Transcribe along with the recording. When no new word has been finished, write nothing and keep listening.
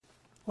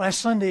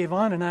Last Sunday,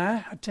 Yvonne and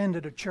I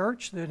attended a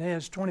church that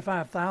has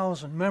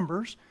 25,000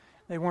 members.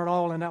 They weren't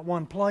all in that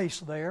one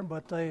place there,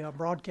 but they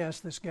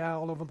broadcast this guy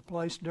all over the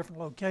place,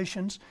 different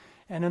locations,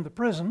 and in the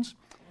prisons.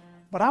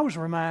 But I was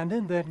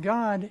reminded that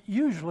God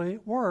usually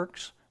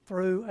works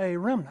through a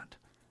remnant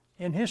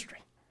in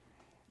history.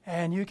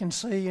 And you can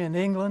see in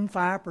England,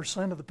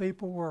 5% of the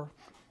people were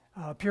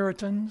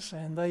Puritans,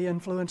 and they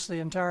influenced the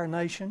entire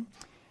nation.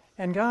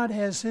 And God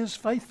has His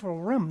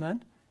faithful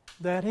remnant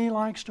that He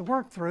likes to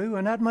work through,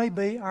 and that may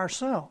be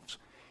ourselves.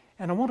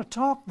 And I want to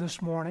talk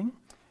this morning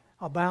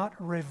about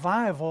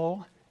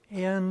revival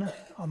in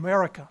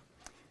America.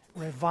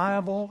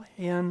 Revival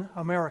in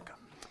America.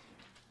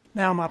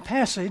 Now, my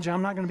passage,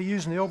 I'm not going to be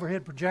using the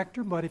overhead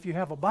projector, but if you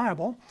have a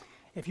Bible,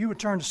 if you would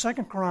turn to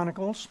 2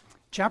 Chronicles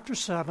chapter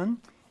 7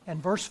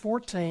 and verse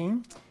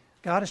 14,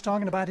 God is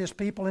talking about His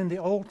people in the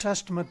Old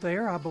Testament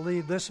there. I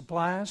believe this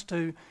applies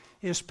to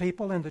His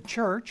people in the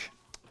church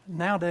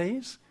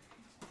nowadays.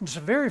 It's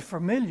a very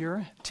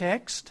familiar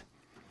text,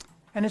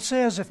 and it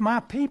says, "If my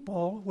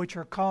people, which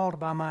are called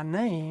by my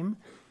name,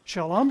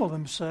 shall humble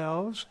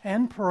themselves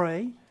and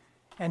pray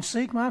and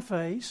seek my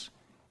face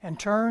and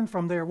turn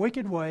from their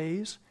wicked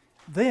ways,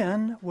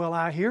 then will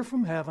I hear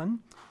from heaven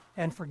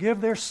and forgive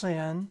their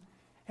sin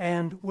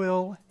and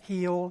will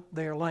heal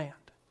their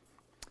land."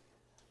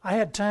 I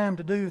had time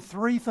to do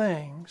 3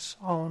 things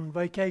on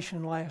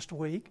vacation last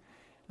week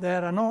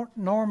that I don't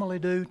normally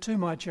do too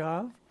much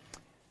of.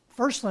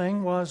 First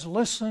thing was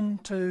listen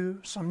to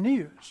some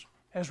news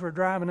as we're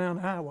driving down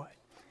the highway.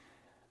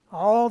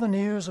 All the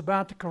news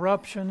about the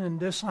corruption and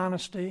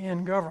dishonesty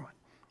in government.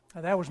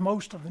 Now, that was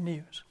most of the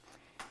news.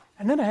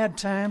 And then I had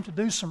time to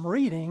do some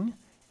reading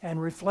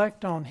and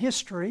reflect on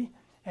history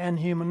and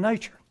human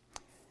nature.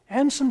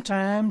 And some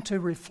time to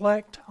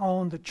reflect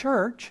on the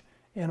church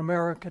in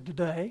America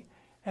today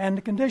and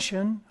the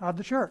condition of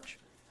the church.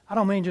 I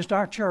don't mean just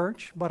our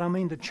church, but I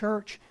mean the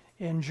church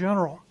in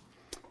general.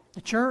 The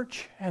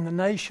church and the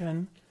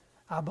nation,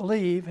 I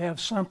believe, have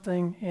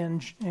something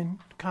in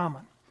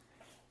common,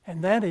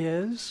 and that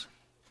is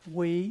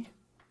we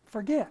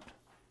forget.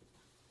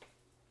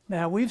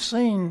 Now, we've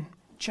seen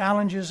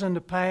challenges in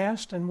the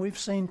past, and we've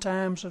seen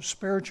times of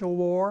spiritual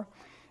war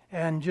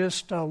and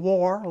just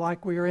war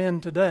like we are in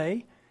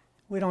today.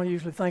 We don't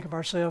usually think of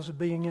ourselves as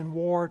being in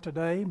war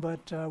today,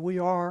 but we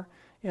are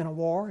in a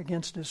war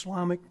against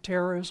Islamic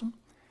terrorism.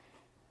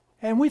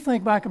 And we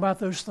think back about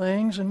those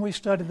things, and we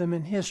study them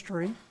in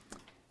history.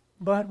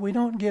 But we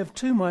don't give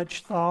too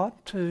much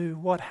thought to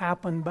what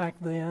happened back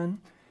then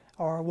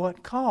or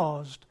what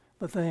caused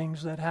the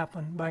things that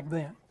happened back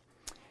then.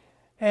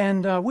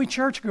 And we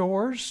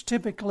churchgoers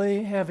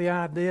typically have the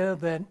idea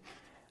that,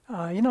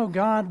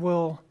 God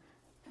will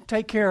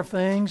take care of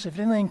things. If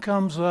anything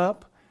comes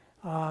up,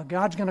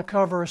 God's going to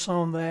cover us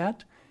on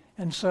that.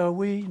 And so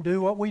we do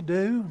what we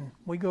do.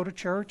 We go to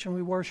church and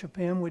we worship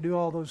Him. We do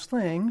all those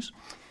things.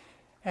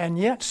 And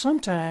yet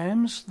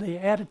sometimes the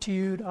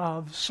attitude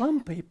of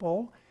some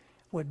people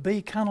would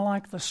be kind of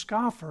like the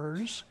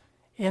scoffers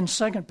in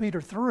 2 Peter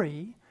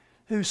 3,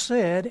 who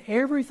said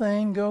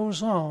everything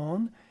goes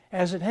on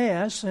as it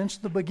has since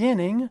the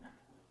beginning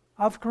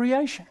of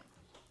creation.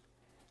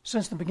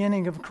 Since the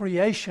beginning of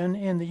creation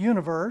in the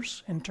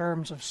universe in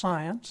terms of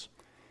science,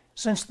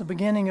 since the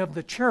beginning of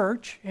the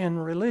church in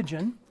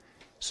religion,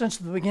 since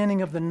the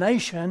beginning of the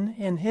nation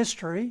in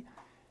history,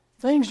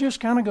 things just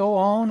kind of go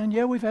on. And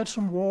yeah, we've had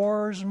some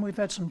wars and we've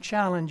had some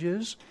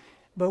challenges,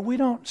 but we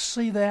don't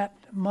see that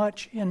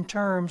much in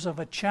terms of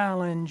a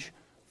challenge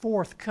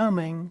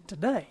forthcoming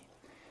today,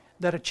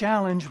 that a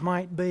challenge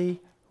might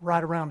be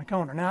right around the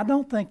corner. Now, I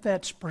don't think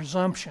that's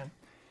presumption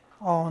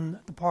on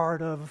the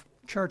part of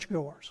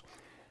churchgoers.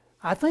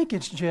 I think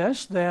it's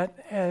just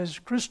that, as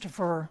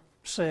Christopher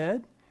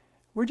said,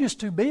 we're just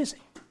too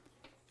busy.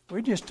 We're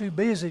just too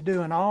busy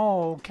doing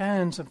all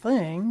kinds of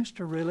things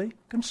to really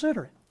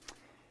consider it.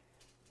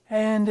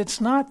 And it's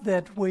not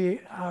that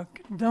we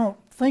don't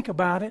think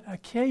about it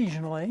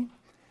occasionally,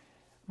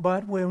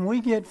 but when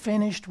we get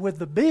finished with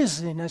the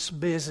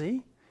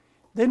busy,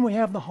 then we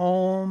have the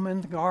home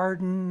and the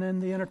garden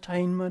and the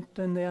entertainment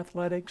and the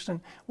athletics and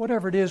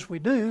whatever it is we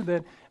do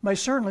that may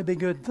certainly be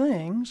good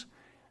things,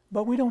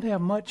 but we don't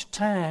have much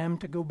time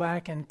to go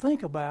back and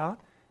think about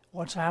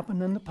what's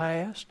happened in the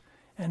past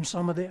and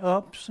some of the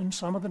ups and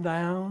some of the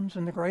downs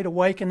and the great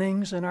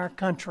awakenings in our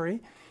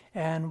country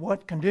and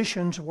what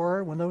conditions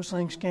were when those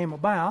things came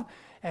about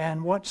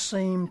and what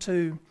seemed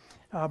to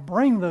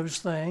bring those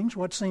things,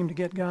 what seemed to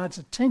get God's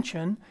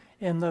attention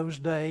in those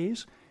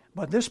days.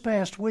 But this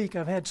past week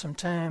I've had some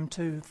time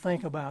to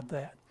think about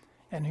that.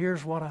 And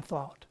here's what I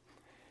thought.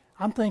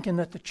 I'm thinking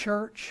that the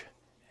church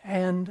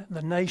and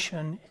the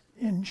nation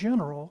in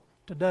general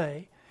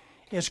today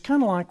is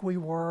kind of like we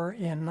were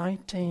in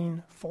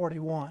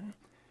 1941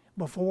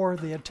 before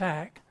the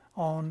attack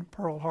on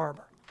Pearl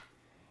Harbor.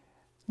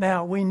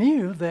 Now, we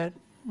knew that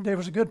there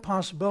was a good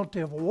possibility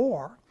of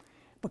war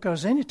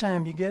because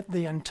anytime you get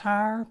the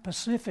entire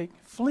Pacific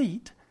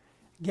Fleet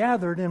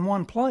gathered in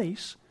one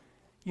place,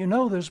 you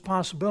know there's a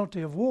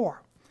possibility of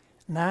war.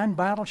 9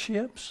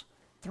 battleships,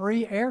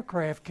 3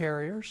 aircraft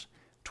carriers,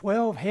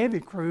 12 heavy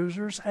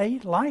cruisers,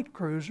 8 light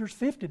cruisers,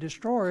 50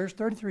 destroyers,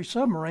 33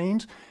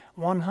 submarines,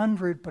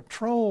 100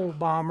 patrol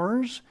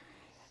bombers,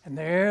 and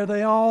there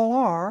they all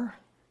are,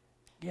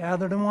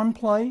 gathered in one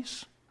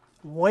place,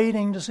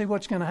 waiting to see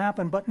what's going to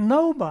happen. But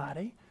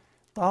nobody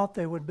thought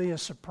there would be a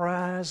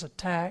surprise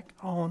attack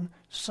on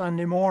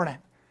Sunday morning.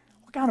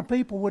 What kind of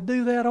people would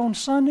do that on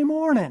Sunday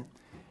morning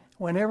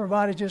when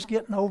everybody's just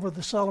getting over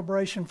the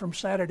celebration from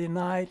Saturday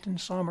night and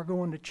some are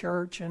going to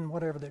church and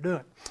whatever they're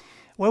doing?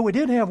 Well, we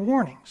did have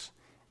warnings.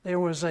 There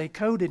was a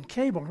coded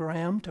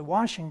cablegram to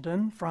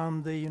Washington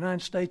from the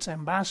United States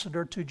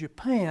ambassador to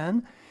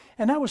Japan,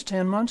 and that was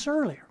 10 months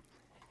earlier,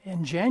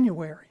 in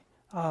January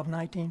of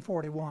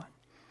 1941.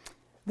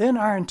 Then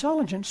our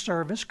intelligence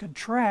service could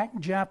track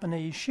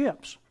Japanese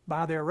ships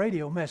by their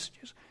radio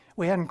messages.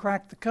 We hadn't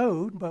cracked the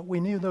code, but we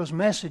knew those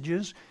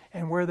messages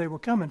and where they were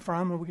coming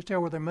from, and we could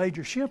tell where their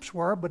major ships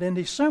were. But in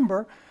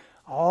December,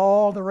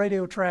 all the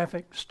radio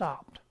traffic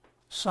stopped.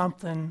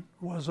 Something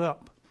was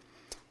up.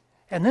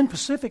 And then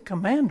Pacific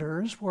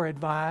commanders were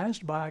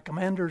advised by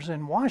commanders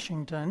in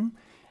Washington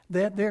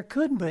that there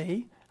could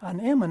be an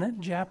imminent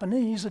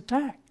Japanese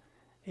attack.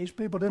 These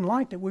people didn't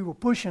like that we were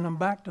pushing them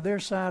back to their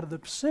side of the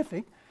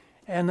Pacific,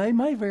 and they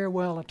may very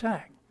well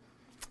attack.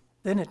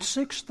 Then at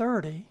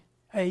 6:30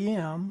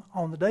 a.m.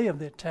 on the day of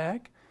the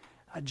attack,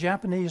 a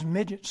Japanese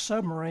midget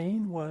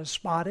submarine was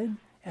spotted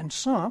and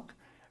sunk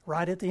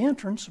right at the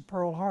entrance of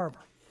Pearl Harbor.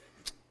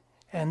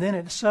 And then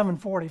at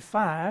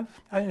 7:45,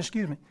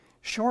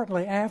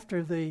 shortly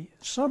after the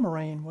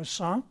submarine was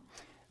sunk,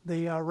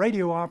 the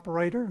radio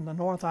operator in the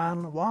North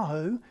Island of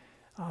Oahu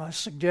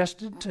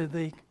suggested to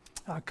the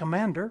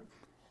commander,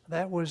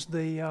 that was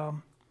the,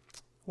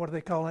 what do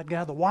they call that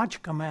guy, the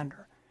watch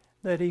commander,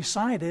 that he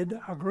sighted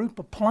a group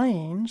of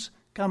planes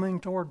coming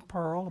toward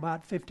Pearl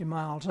about 50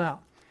 miles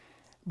out.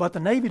 But the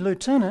Navy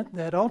lieutenant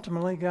that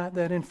ultimately got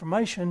that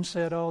information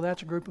said, oh,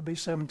 that's a group of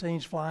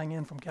B-17s flying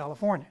in from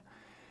California.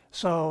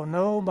 So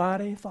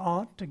nobody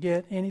thought to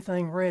get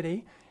anything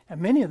ready, and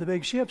many of the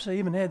big ships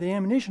even had the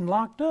ammunition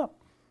locked up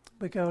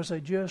because they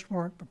just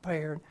weren't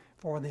prepared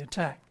for the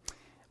attack.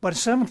 But at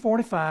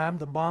 7:45,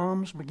 the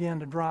bombs began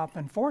to drop,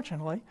 and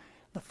fortunately,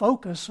 the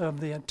focus of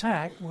the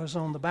attack was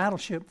on the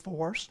battleship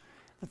force.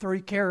 The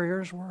 3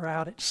 carriers were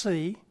out at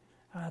sea.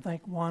 I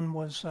think one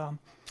was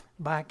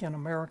back in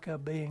America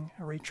being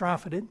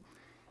retrofitted.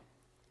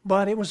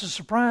 But it was a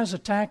surprise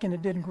attack, and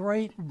it did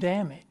great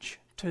damage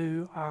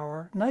to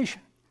our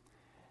nation.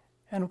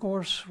 And of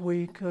course,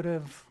 we could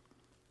have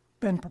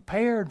been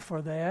prepared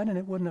for that, and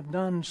it wouldn't have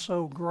done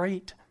so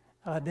great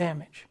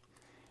damage.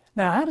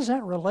 Now, how does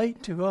that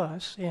relate to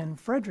us in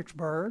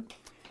Fredericksburg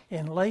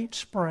in late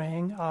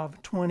spring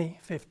of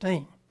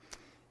 2015?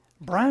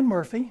 Brian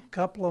Murphy, a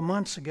couple of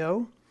months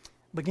ago,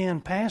 began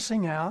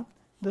passing out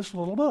this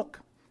little book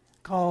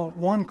called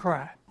One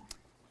Cry.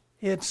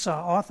 It's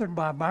authored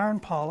by Byron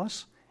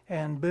Paulus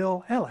and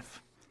Bill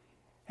Elliff.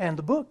 And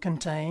the book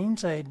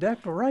contains a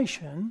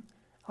declaration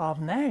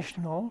of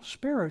national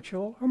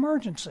spiritual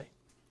emergency.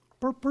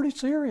 Pretty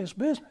serious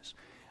business.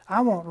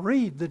 I won't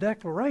read the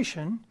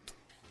declaration,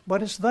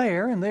 but it's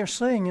there, and they're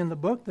saying in the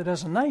book that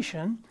as a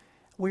nation,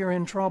 we are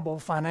in trouble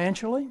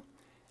financially,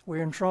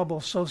 we're in trouble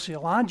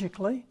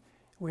sociologically,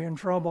 we're in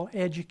trouble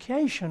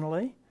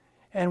educationally,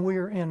 and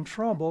we're in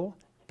trouble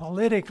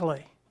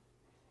politically.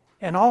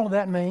 And all of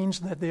that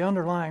means that the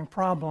underlying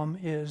problem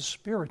is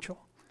spiritual.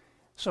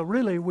 So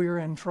really, we're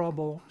in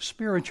trouble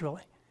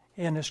spiritually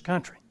in this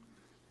country.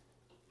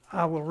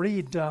 I will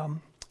read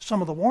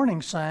some of the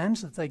warning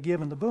signs that they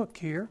give in the book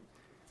here.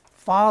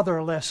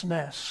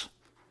 Fatherlessness.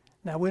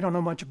 Now, we don't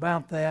know much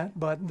about that,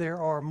 but there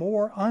are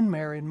more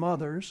unmarried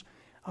mothers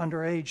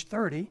under age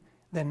 30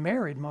 than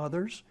married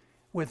mothers,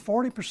 with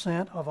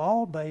 40% of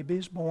all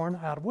babies born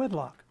out of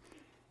wedlock.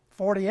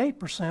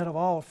 48% of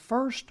all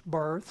first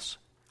births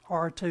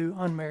are to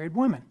unmarried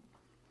women.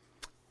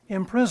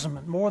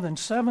 Imprisonment. More than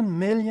 7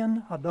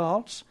 million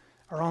adults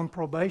are on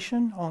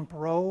probation, on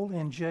parole,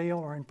 in jail,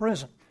 or in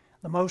prison,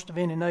 the most of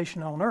any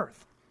nation on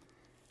earth.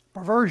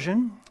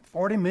 Perversion.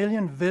 40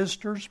 million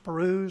visitors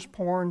peruse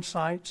porn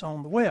sites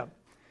on the web.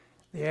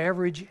 The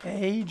average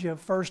age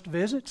of first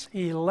visits,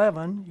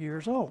 11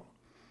 years old.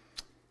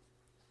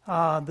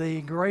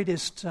 The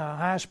greatest,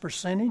 highest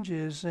percentage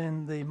is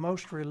in the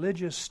most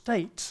religious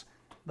states,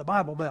 the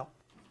Bible Belt.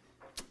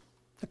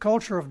 The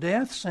culture of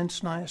death.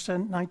 Since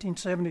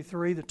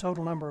 1973, the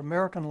total number of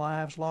American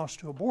lives lost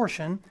to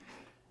abortion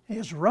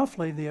is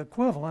roughly the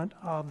equivalent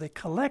of the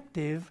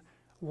collective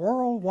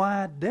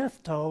worldwide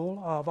death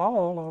toll of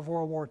all of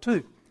World War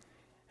II.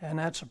 And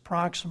that's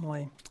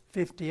approximately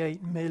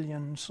 58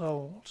 million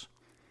souls.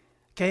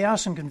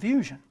 Chaos and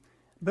confusion.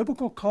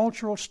 Biblical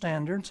cultural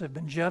standards have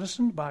been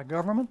jettisoned by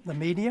government, the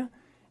media,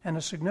 and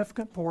a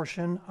significant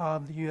portion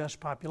of the U.S.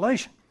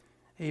 population,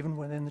 even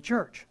within the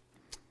church.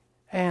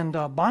 And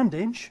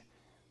bondage.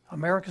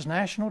 America's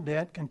national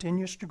debt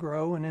continues to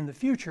grow, and in the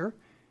future,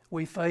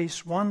 we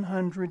face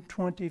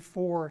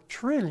 $124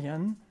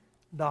 trillion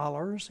in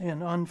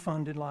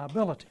unfunded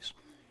liabilities.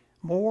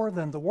 more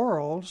than the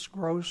world's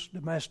gross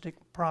domestic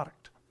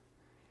product,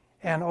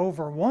 and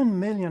over $1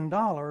 million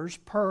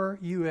per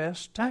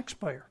U.S.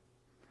 taxpayer.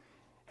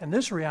 And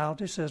this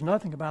reality says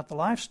nothing about the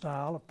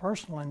lifestyle of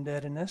personal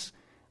indebtedness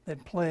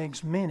that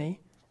plagues many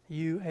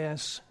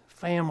U.S.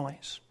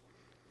 families.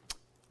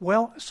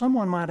 Well,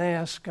 someone might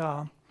ask,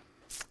 now,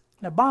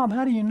 Bob,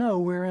 how do you know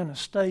we're in a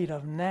state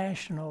of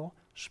national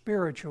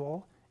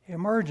spiritual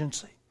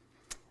emergency?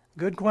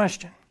 Good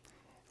question.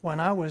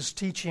 When I was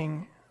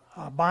teaching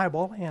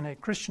Bible in a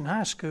Christian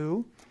high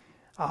school,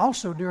 I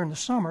also during the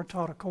summer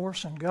taught a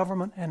course in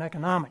government and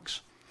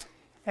economics.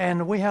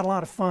 And we had a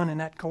lot of fun in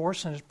that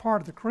course, and as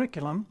part of the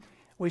curriculum,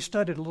 we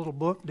studied a little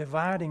book,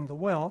 Dividing the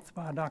Wealth,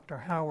 by Dr.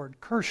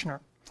 Howard Kirshner.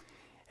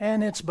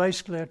 And it's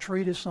basically a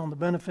treatise on the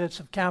benefits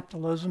of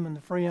capitalism and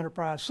the free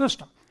enterprise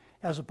system,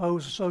 as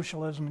opposed to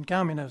socialism and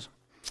communism.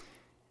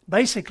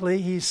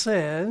 Basically, he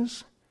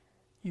says,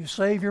 you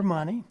save your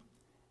money,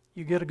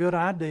 you get a good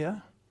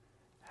idea.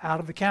 Out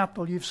of the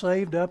capital you've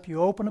saved up,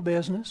 you open a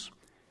business,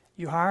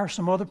 you hire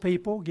some other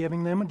people,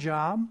 giving them a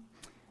job,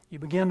 you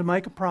begin to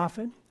make a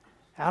profit.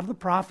 Out of the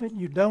profit,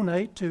 you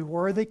donate to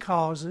worthy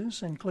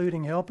causes,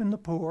 including helping the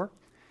poor.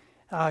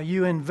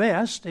 You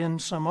invest in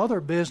some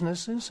other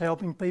businesses,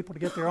 helping people to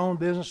get their own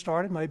business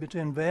started, maybe to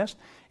invest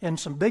in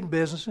some big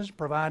businesses,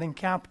 providing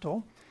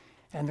capital,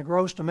 and the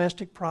gross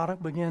domestic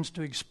product begins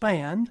to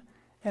expand,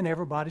 and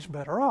everybody's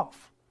better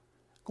off.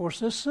 Of course,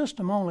 this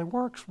system only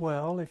works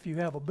well if you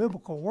have a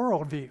biblical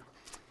worldview,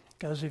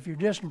 because if you're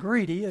just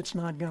greedy, it's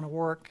not going to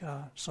work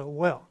so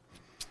well.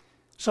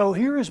 So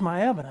here is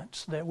my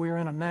evidence that we're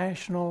in a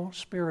national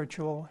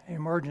spiritual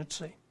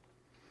emergency.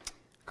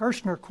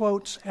 Kirshner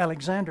quotes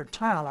Alexander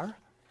Tyler,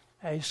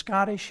 a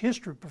Scottish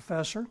history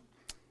professor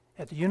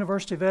at the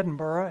University of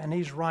Edinburgh, and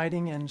he's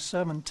writing in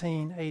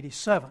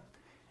 1787.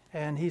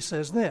 And he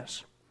says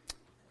this,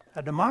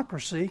 a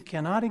democracy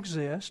cannot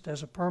exist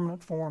as a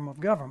permanent form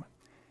of government.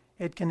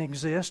 It can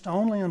exist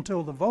only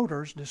until the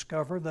voters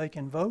discover they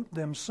can vote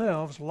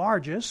themselves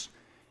largesse,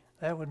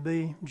 that would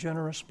be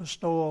generous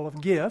bestowal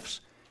of gifts,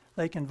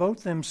 they can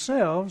vote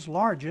themselves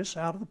largesse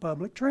out of the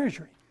public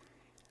treasury.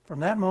 From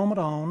that moment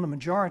on, the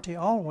majority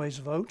always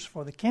votes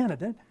for the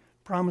candidate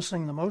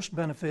promising the most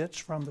benefits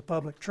from the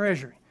public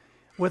treasury.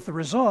 With the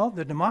result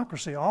that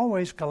democracy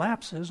always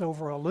collapses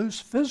over a loose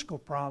fiscal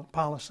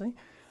policy,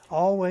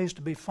 always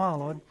to be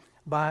followed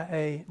by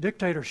a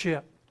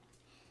dictatorship.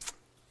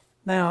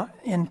 Now,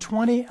 in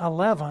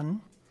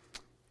 2011,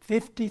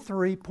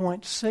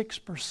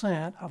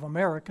 53.6% of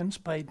Americans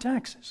paid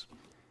taxes.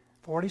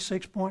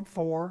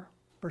 46.4%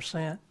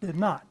 did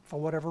not,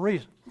 for whatever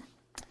reason.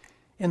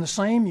 In the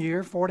same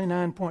year,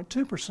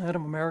 49.2%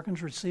 of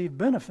Americans received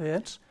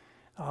benefits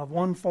of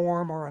one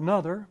form or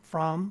another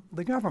from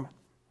the government,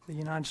 the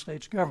United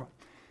States government.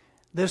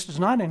 This does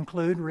not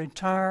include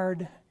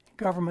retired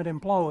government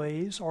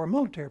employees or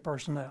military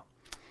personnel.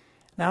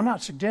 Now, I'm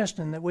not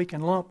suggesting that we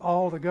can lump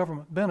all the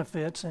government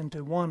benefits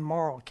into one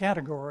moral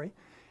category.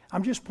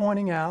 I'm just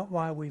pointing out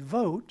why we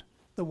vote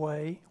the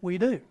way we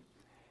do.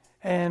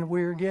 And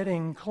we're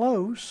getting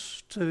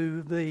close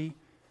to the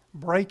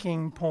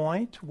breaking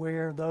point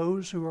where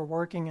those who are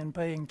working and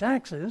paying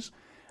taxes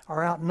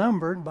are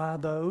outnumbered by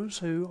those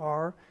who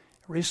are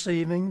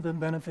receiving the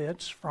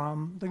benefits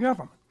from the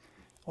government.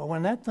 Well,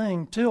 when that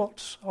thing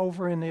tilts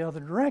over in the other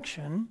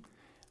direction,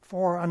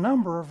 for a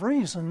number of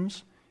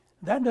reasons,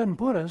 that doesn't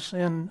put us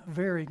in a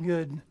very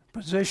good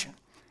position,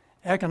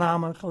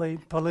 economically,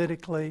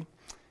 politically,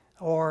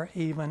 or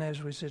even,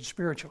 as we said,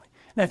 spiritually.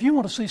 Now, if you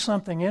want to see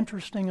something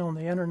interesting on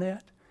the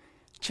internet,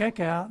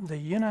 check out the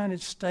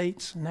United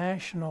States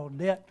National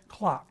Debt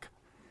Clock,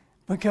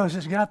 because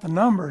it's got the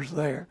numbers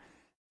there.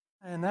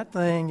 And that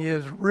thing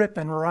is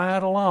ripping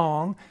right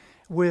along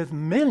with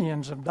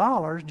millions of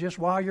dollars just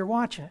while you're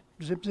watching it.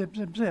 Zip, zip,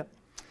 zip, zip.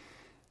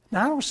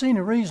 Now, I don't see any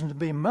reason to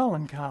be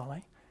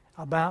melancholy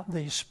about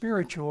the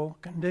spiritual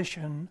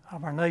condition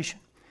of our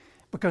nation,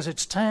 because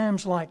it's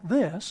times like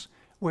this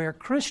where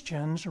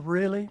Christians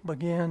really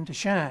begin to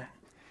shine,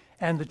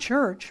 and the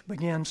church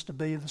begins to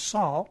be the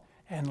salt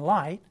and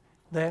light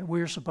that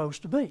we're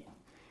supposed to be.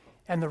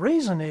 And the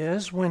reason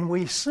is, when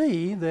we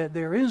see that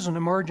there is an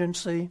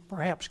emergency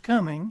perhaps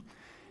coming,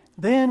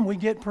 then we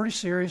get pretty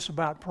serious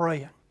about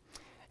praying.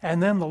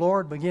 And then the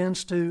Lord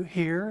begins to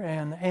hear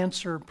and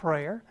answer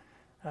prayer.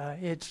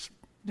 It's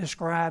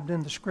described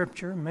in the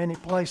Scripture in many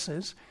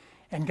places.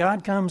 And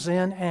God comes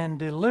in and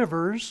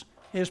delivers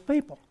His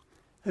people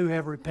who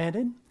have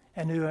repented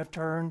and who have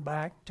turned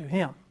back to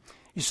Him.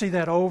 You see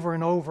that over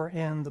and over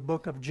in the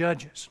book of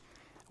Judges,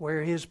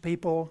 where His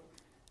people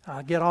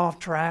get off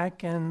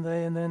track, and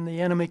then the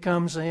enemy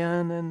comes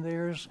in, and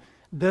there's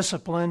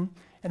discipline,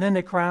 and then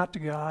they cry out to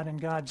God, and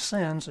God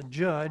sends a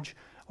judge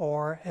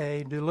or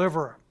a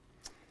deliverer.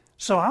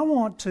 So I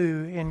want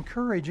to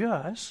encourage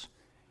us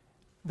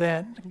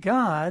that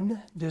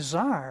God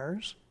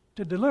desires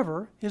to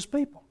deliver His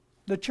people,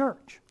 the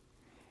church.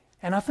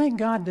 And I think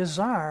God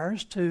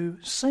desires to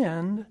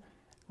send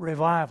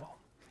revival.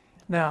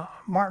 Now,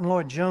 Martin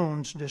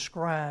Lloyd-Jones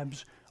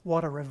describes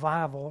what a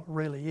revival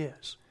really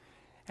is.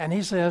 And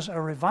he says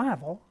a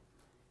revival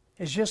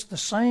is just the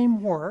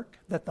same work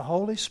that the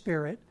Holy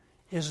Spirit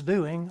is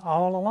doing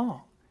all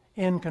along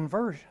in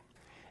conversion,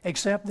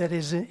 except that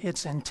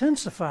it's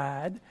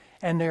intensified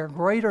and there are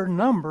greater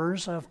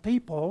numbers of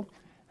people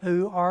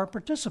who are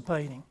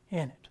participating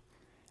in it.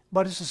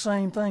 But it's the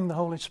same thing the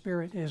Holy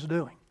Spirit is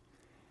doing.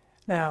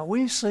 Now,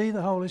 we see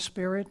the Holy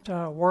Spirit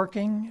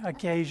working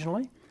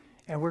occasionally,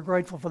 and we're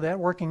grateful for that,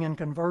 working in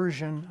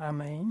conversion, I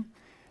mean.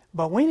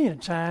 But we need a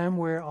time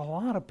where a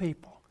lot of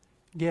people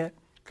get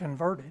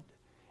converted,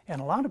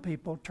 and a lot of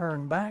people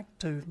turn back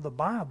to the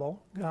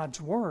Bible, God's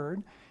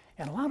Word,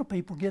 and a lot of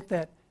people get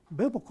that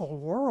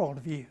biblical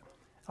worldview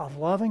of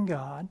loving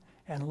God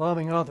and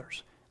loving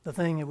others, the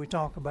thing that we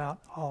talk about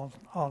all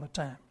the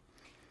time.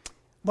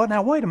 But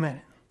now, wait a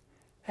minute.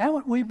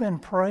 Haven't we been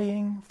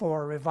praying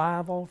for a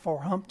revival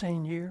for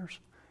umpteen years?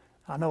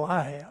 I know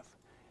I have.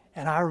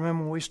 And I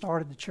remember when we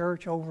started the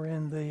church over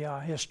in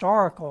the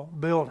historical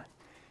building,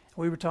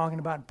 we were talking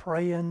about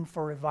praying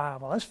for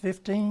revival. That's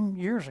 15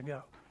 years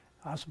ago,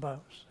 I suppose.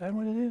 Is that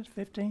what it is?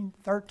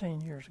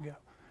 13 years ago,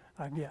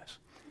 I guess.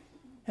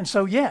 And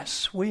so,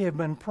 yes, we have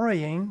been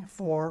praying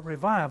for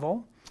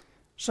revival.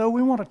 So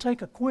we want to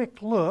take a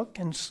quick look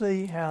and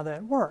see how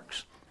that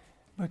works,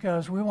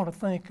 because we want to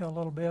think a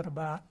little bit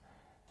about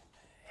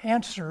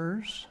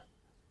answers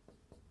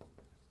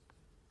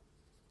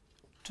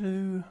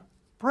to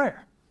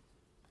prayer.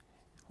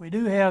 We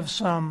do have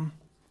some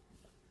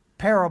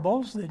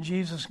parables that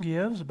Jesus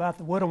gives about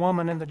the widow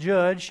woman and the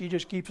judge. She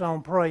just keeps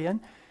on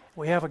praying.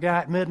 We have a guy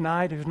at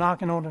midnight who's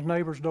knocking on his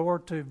neighbor's door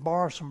to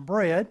borrow some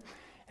bread,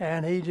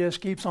 and he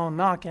just keeps on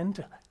knocking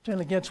till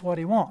he gets what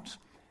he wants.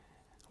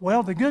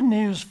 Well, the good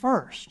news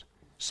first.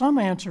 Some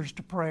answers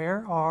to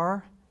prayer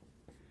are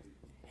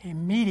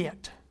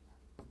immediate.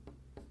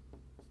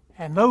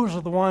 And those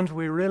are the ones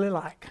we really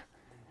like.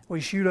 We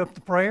shoot up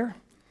the prayer.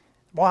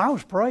 Boy, I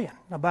was praying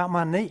about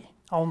my knee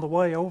on the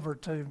way over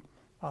to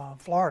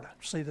Florida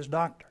to see this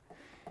doctor.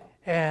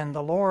 And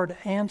the Lord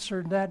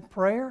answered that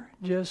prayer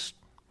just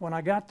when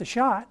I got the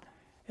shot.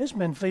 It's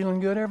been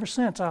feeling good ever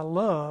since. I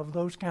love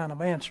those kind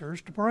of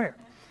answers to prayer.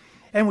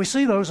 And we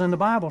see those in the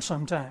Bible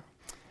sometime.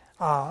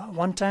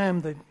 One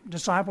time the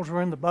disciples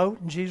were in the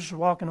boat and Jesus was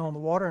walking on the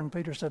water, and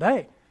Peter said,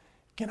 "Hey,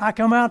 can I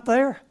come out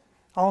there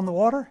on the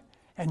water?"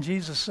 And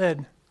Jesus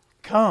said,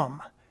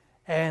 "Come."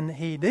 And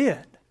he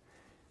did.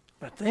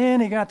 But then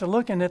he got to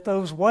looking at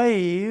those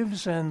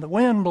waves and the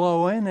wind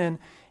blowing, and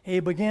he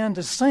began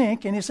to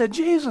sink, and he said,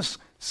 "Jesus,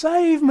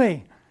 save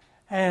me."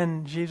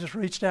 And Jesus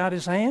reached out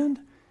his hand,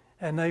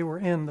 and they were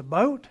in the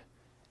boat.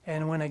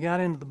 And when they got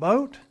into the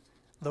boat,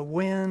 the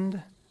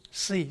wind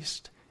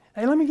ceased.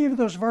 Hey, let me give you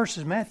those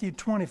verses. Matthew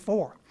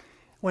 24.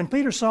 When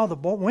Peter saw the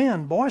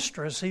wind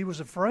boisterous, he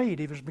was afraid.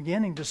 He was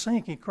beginning to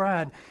sink. He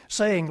cried,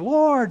 saying,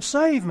 "Lord,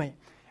 save me."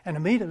 And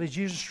immediately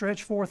Jesus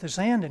stretched forth his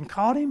hand and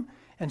caught him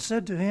and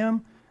said to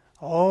him,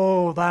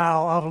 "O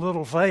thou of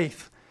little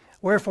faith,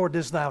 wherefore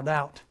didst thou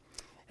doubt?"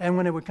 And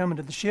when they would come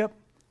into the ship,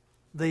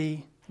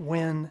 the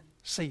wind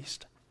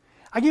ceased.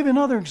 I give you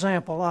another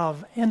example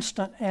of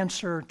instant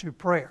answer to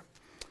prayer.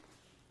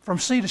 From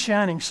Sea to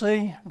Shining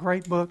Sea,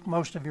 great book.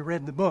 Most of you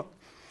read the book.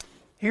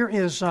 Here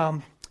is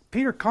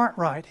Peter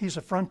Cartwright. He's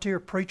a frontier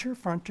preacher,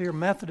 frontier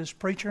Methodist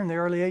preacher in the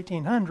early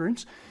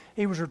 1800s.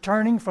 He was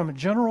returning from a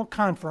general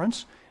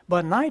conference,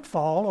 but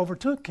nightfall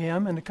overtook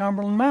him in the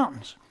Cumberland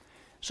Mountains.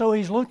 So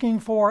he's looking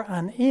for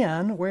an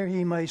inn where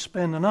he may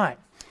spend the night.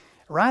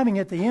 Arriving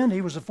at the inn,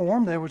 he was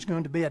informed there was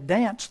going to be a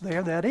dance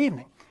there that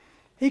evening.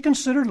 He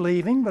considered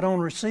leaving, but on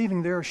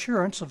receiving their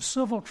assurance of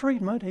civil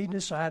treatment, he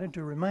decided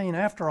to remain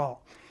after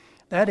all.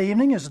 That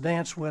evening, as the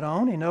dance went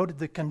on, he noted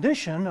the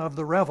condition of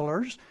the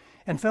revelers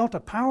and felt a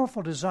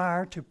powerful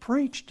desire to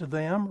preach to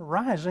them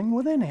rising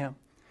within him.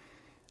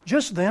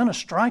 Just then, a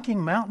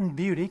striking mountain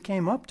beauty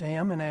came up to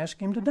him and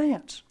asked him to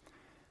dance.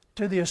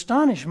 To the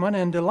astonishment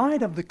and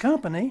delight of the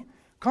company,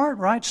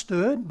 Cartwright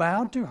stood,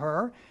 bowed to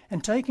her,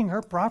 and taking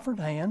her proffered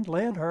hand,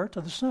 led her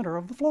to the center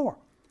of the floor.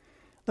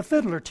 The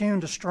fiddler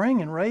tuned a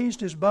string and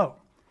raised his bow,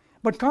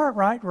 but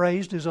Cartwright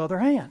raised his other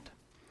hand.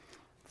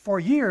 For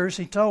years,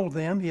 he told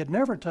them he had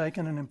never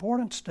taken an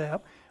important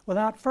step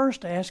without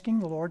first asking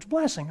the Lord's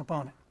blessing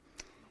upon it.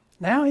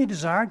 Now he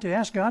desired to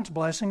ask God's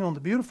blessing on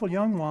the beautiful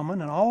young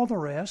woman and all the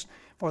rest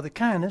for the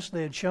kindness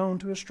they had shown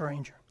to a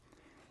stranger.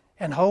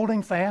 And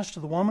holding fast to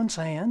the woman's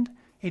hand,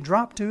 he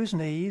dropped to his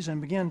knees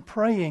and began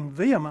praying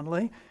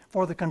vehemently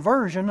for the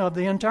conversion of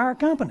the entire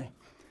company.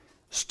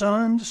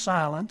 Stunned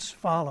silence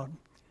followed.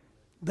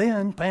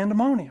 Then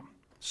pandemonium.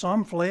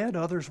 Some fled,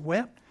 others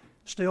wept,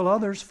 still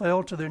others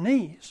fell to their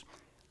knees.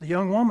 The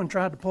young woman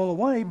tried to pull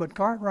away, but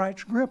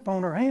Cartwright's grip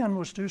on her hand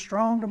was too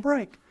strong to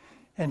break,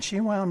 and she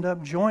wound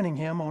up joining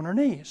him on her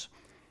knees.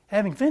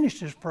 Having finished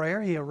his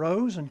prayer, he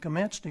arose and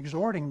commenced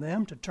exhorting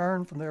them to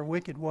turn from their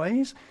wicked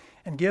ways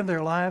and give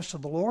their lives to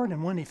the Lord,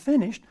 and when he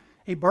finished,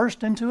 he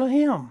burst into a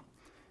hymn.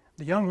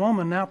 The young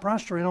woman, now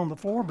prostrate on the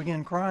floor,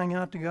 began crying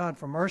out to God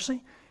for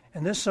mercy,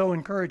 and this so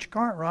encouraged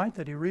Cartwright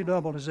that he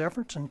redoubled his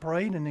efforts and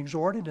prayed and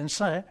exhorted and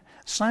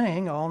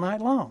sang all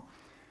night long.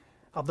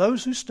 Of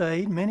those who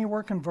stayed, many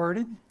were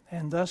converted,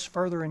 and thus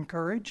further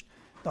encouraged.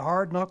 The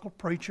hard-knuckled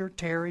preacher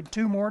tarried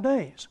 2 more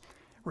days.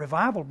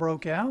 Revival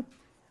broke out.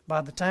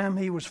 By the time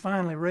he was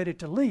finally ready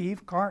to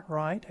leave,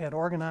 Cartwright had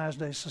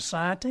organized a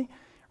society,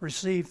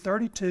 received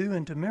 32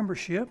 into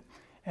membership,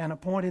 and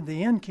appointed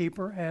the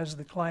innkeeper as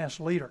the class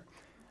leader.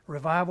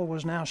 Revival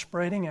was now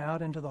spreading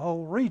out into the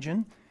whole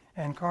region,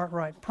 and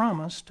Cartwright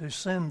promised to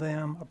send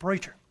them a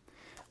preacher.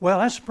 Well,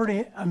 that's a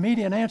pretty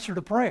immediate answer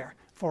to prayer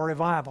for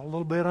revival. A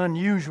little bit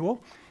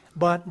unusual,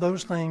 but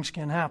those things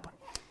can happen.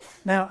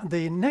 Now,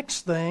 the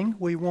next thing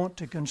we want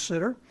to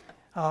consider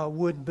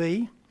would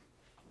be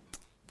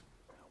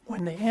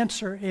when the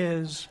answer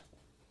is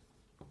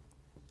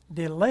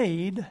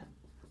delayed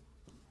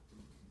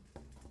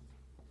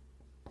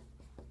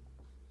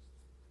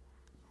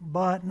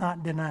but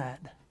not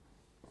denied.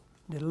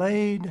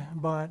 Delayed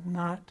but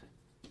not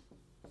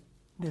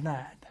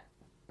denied.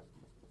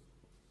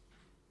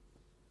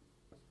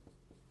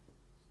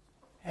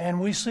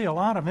 And we see a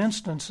lot of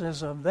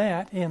instances of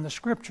that in the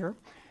Scripture.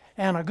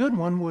 And a good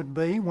one would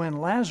be when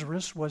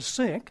Lazarus was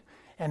sick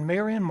and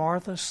Mary and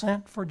Martha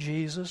sent for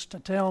Jesus to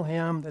tell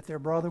him that their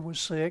brother was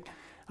sick.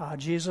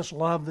 Jesus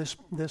loved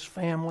this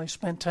family,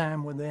 spent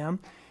time with them,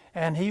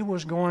 and he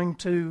was going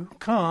to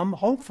come,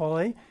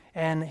 hopefully,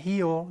 and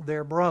heal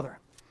their brother.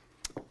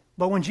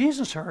 But when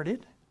Jesus heard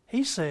it,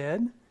 he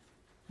said,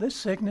 "This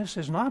sickness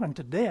is not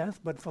unto death,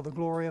 but for the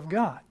glory of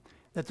God,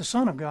 that the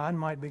Son of God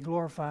might be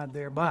glorified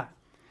thereby."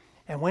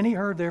 And when he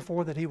heard,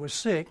 therefore, that he was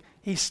sick,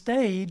 he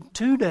stayed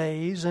 2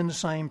 days in the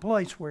same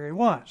place where he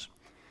was.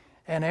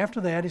 And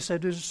after that, he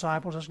said to his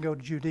disciples, "Let's go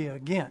to Judea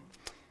again."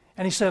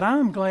 And he said, "I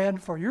am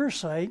glad for your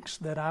sakes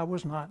that I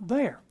was not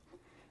there,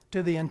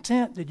 to the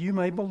intent that you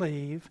may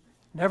believe.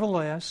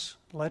 Nevertheless,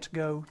 let's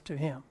go to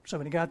him." So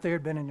when he got there,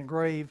 he'd been in the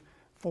grave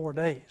 4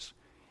 days.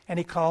 And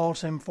he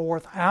calls him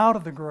forth out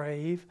of the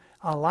grave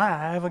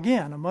alive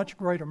again. A much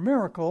greater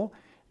miracle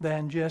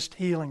than just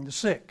healing the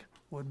sick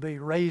would be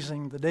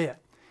raising the dead.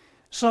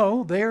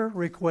 So their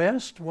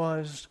request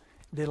was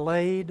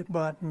delayed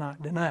but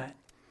not denied.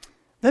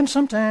 Then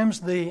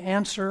sometimes the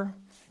answer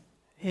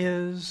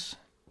is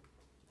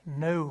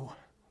no.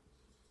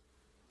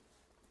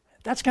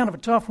 That's kind of a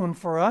tough one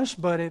for us,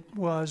 but it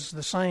was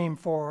the same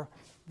for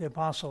the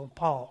Apostle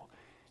Paul.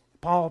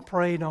 Paul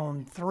prayed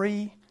on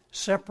 3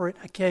 separate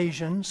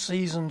occasions,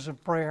 seasons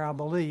of prayer, I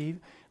believe,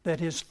 that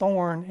his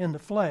thorn in the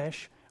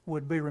flesh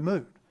would be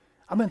removed.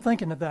 I've been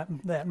thinking of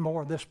that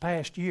more this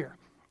past year,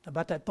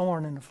 about that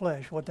thorn in the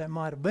flesh, what that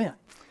might have been.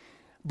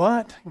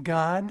 But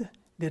God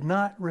did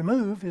not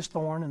remove his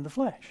thorn in the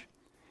flesh.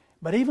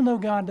 But even though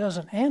God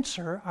doesn't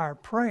answer our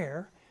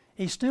prayer,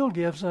 he still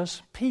gives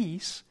us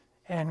peace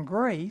and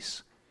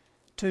grace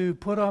to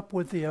put up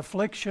with the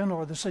affliction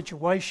or the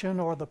situation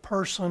or the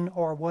person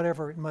or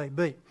whatever it may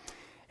be.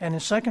 And in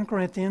 2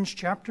 Corinthians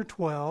chapter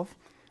 12,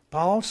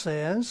 Paul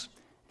says,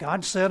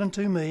 "God said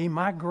unto me,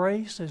 my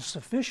grace is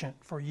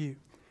sufficient for you.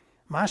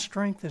 My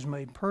strength is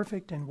made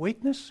perfect in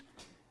weakness.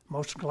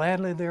 Most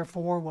gladly,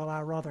 therefore, will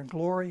I rather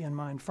glory in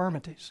my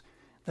infirmities,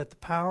 that the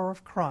power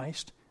of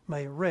Christ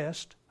may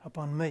rest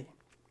upon me."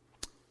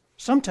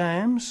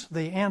 Sometimes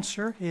the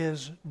answer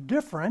is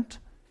different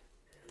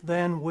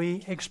than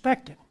we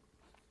expected.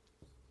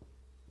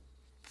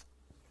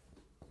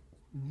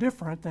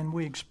 Different than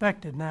we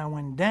expected. Now,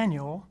 when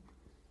Daniel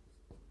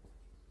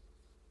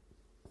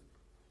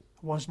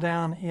was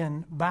down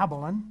in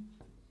Babylon,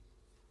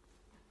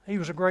 he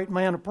was a great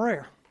man of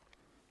prayer.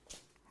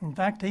 In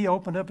fact, he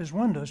opened up his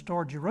windows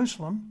toward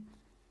Jerusalem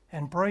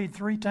and prayed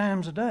 3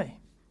 times a day,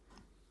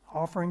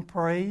 offering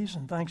praise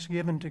and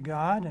thanksgiving to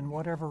God and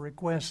whatever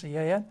requests he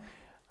had.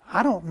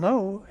 I don't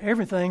know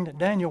everything that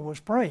Daniel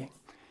was praying,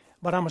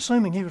 but I'm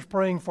assuming he was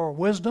praying for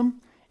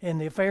wisdom in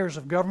the affairs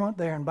of government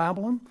there in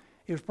Babylon.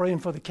 He was praying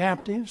for the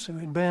captives who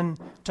had been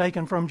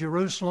taken from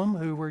Jerusalem,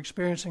 who were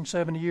experiencing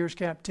 70 years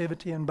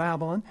captivity in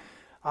Babylon.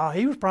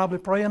 He was probably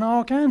praying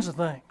all kinds of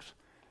things.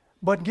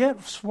 But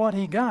guess what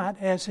he got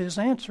as his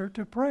answer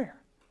to prayer?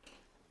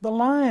 The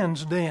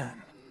lion's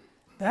den.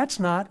 That's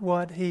not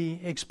what he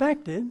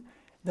expected.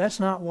 That's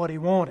not what he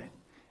wanted.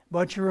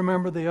 But you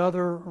remember the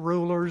other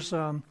rulers,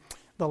 the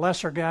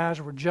lesser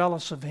guys were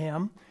jealous of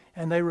him,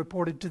 and they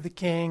reported to the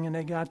king, and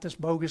they got this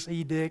bogus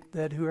edict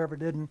that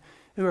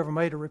whoever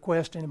made a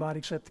request to anybody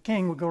except the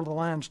king would go to the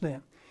lion's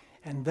den.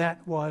 And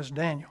that was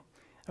Daniel.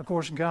 Of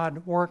course,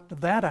 God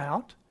worked that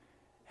out,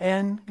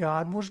 and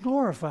God was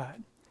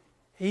glorified,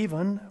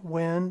 even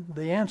when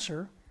the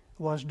answer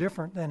was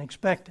different than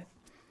expected.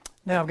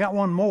 Now, I've got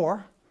one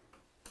more,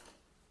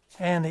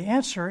 and the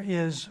answer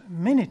is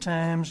many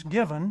times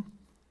given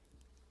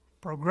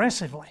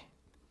progressively.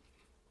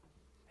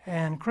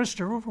 And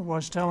Christopher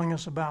was telling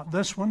us about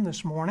this one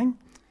this morning,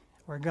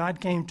 where God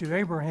came to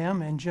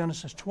Abraham in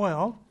Genesis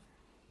 12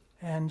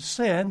 and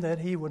said that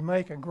he would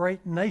make a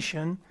great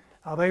nation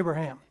of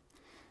Abraham.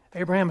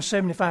 Abraham is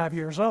 75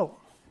 years old.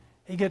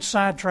 He gets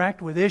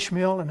sidetracked with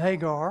Ishmael and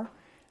Hagar.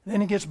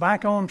 Then he gets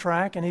back on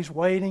track, and he's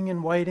waiting,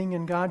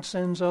 and God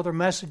sends other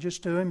messages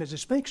to him as he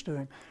speaks to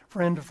him,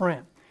 friend to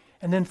friend.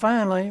 And then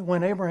finally,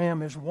 when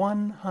Abraham is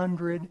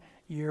 100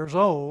 years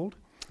old,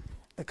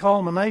 the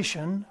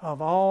culmination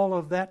of all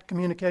of that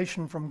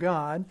communication from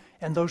God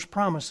and those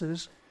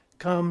promises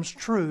comes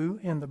true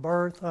in the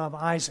birth of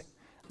Isaac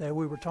that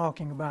we were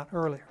talking about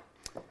earlier.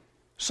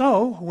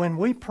 So, when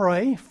we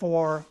pray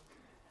for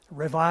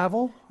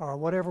revival or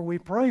whatever we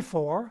pray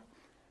for,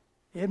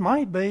 it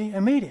might be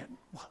immediate.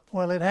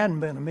 Well, it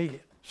hadn't been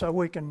immediate, so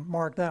we can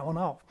mark that one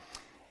off.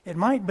 It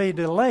might be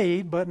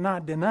delayed but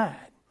not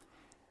denied.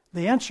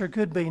 The answer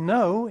could be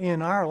no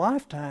in our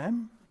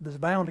lifetime. It's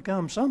bound to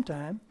come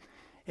sometime.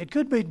 It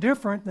could be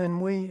different than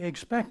we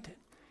expected,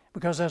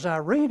 because as I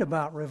read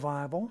about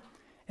revival,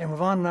 and when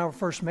Yvonne and I were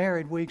first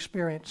married, we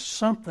experienced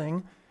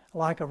something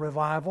like a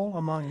revival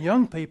among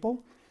young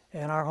people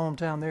in our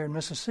hometown there in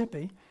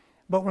Mississippi.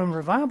 But when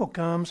revival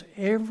comes,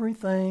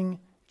 everything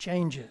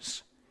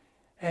changes.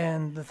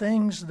 And the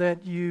things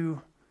that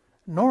you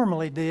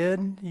normally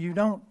did, you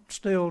don't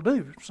still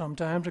do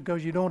sometimes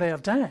because you don't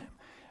have time,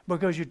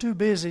 because you're too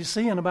busy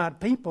seeing about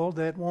people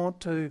that want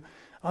to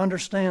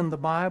understand the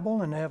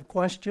Bible and have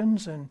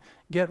questions and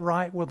get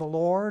right with the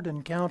Lord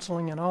and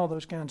counseling and all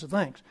those kinds of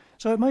things.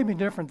 So it may be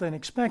different than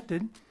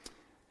expected.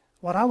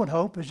 What I would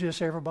hope is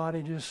just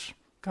everybody just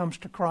comes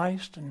to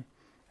Christ and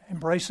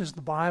embraces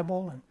the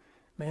Bible, and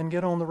men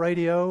get on the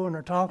radio and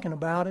are talking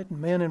about it, and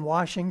men in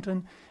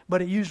Washington,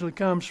 but it usually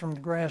comes from the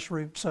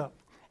grassroots up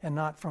and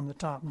not from the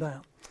top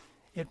down.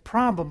 It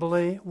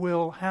probably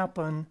will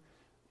happen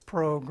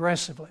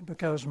progressively,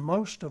 because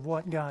most of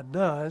what God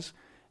does,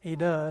 He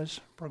does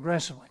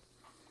progressively.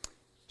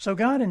 So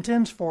God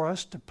intends for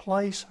us to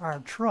place our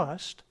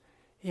trust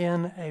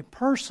in a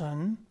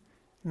person,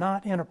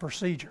 not in a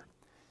procedure.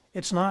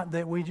 It's not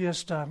that we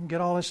just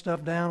get all this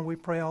stuff down, we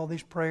pray all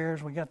these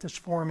prayers, we got this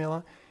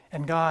formula,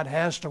 and God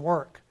has to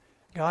work.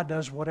 God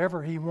does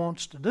whatever He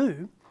wants to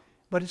do,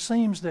 but it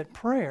seems that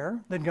prayer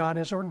that God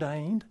has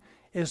ordained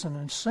is an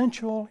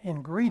essential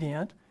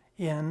ingredient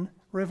in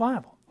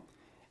revival.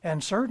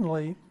 And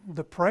certainly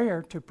the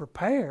prayer to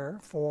prepare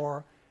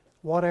for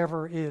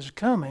whatever is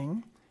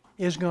coming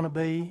is going to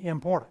be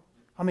important.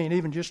 I mean,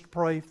 even just to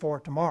pray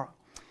for tomorrow.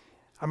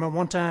 I remember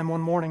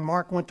one morning,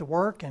 Mark went to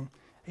work, and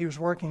he was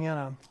working in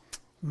a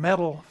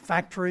metal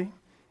factory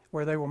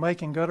where they were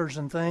making gutters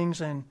and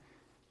things, and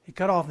he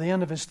cut off the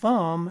end of his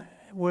thumb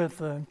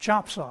with a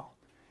chop saw.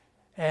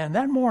 And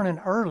that morning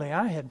early,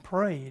 I had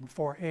prayed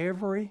for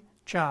every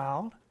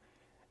child,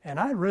 and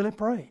I really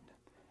prayed.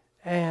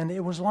 And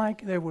it was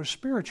like there was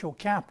spiritual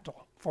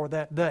capital for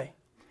that day.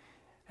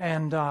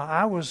 And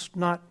I was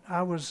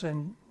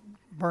in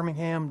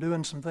Birmingham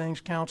doing some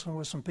things, counseling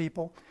with some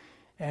people,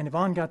 and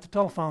Yvonne got the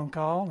telephone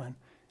call, and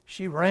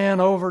she ran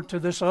over to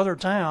this other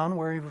town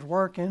where he was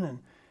working and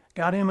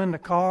got him in the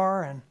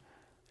car, and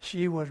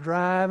she was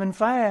driving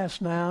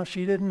fast now.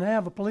 She didn't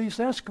have a police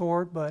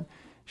escort, but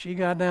she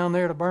got down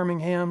there to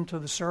Birmingham to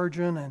the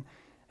surgeon, and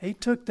he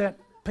took that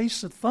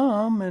piece of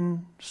thumb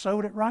and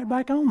sewed it right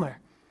back on there.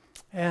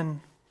 And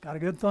got a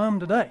good thumb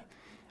today.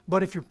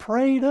 But if you're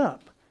prayed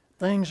up,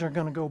 things are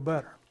going to go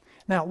better.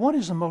 Now, what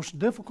is the most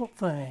difficult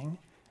thing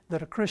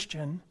that a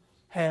Christian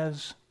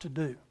has to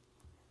do?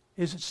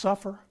 Is it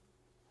suffer?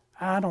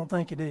 I don't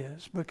think it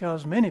is,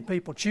 because many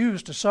people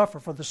choose to suffer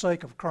for the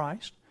sake of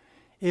Christ.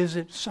 Is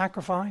it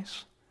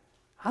sacrifice?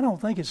 I don't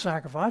think it's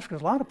sacrifice,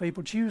 because a lot of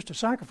people choose to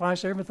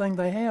sacrifice everything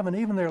they have and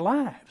even their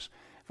lives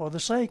for the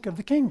sake of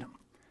the kingdom.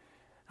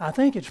 I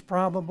think it's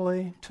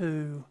probably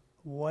to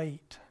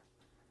wait.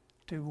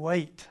 To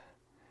wait.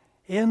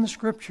 In the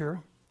Scripture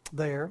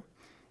there,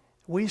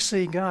 we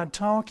see God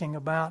talking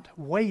about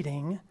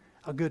waiting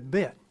a good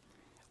bit.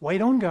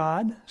 Wait on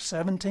God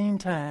 17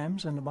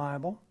 times in the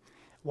Bible.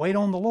 Wait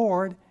on the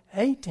Lord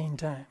 18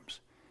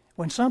 times.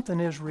 When something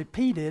is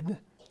repeated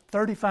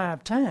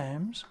 35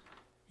 times,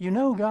 you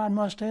know God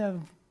must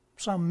have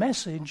some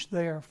message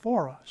there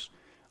for us.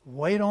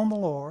 Wait on the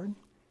Lord,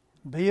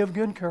 be of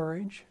good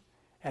courage,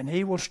 and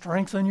He will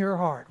strengthen your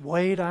heart.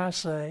 Wait, I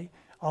say,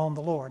 on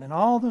the Lord. And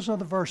all those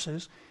other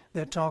verses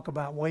that talk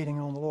about waiting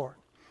on the Lord.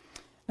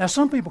 Now,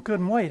 some people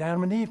couldn't wait.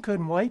 Adam and Eve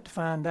couldn't wait to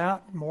find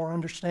out more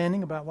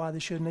understanding about why they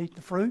shouldn't eat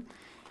the fruit.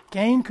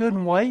 Cain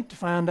couldn't wait to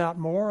find out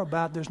more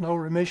about there's no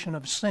remission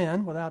of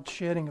sin without the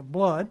shedding of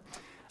blood.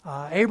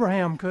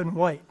 Abraham couldn't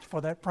wait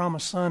for that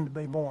promised son to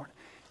be born.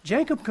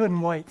 Jacob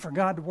couldn't wait for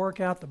God to work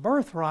out the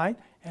birthright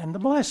and the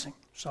blessing.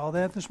 Saw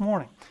that this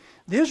morning.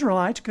 The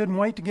Israelites couldn't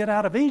wait to get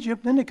out of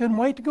Egypt, then they couldn't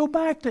wait to go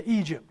back to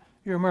Egypt.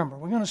 You remember,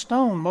 we're going to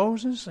stone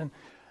Moses and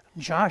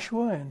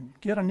Joshua and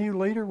get a new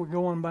leader. We're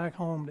going back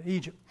home to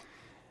Egypt.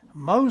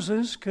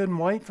 Moses couldn't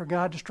wait for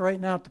God to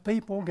straighten out the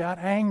people, got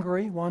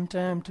angry one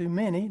time too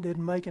many,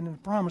 didn't make it in the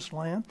promised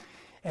land.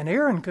 And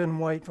Aaron couldn't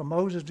wait for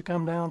Moses to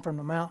come down from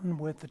the mountain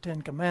with the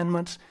 10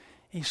 Commandments.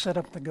 He set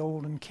up the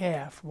golden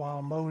calf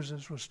while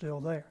Moses was still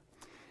there.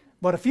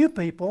 But a few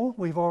people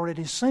we've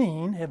already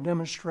seen have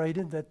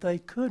demonstrated that they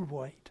could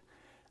wait.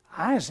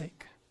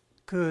 Isaac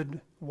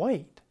could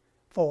wait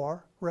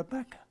for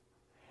Rebekah.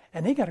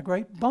 And he got a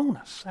great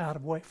bonus out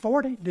of wait.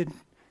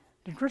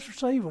 Did Christopher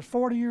say he was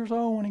 40 years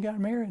old when he got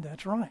married?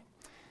 That's right.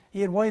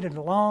 He had waited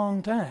a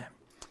long time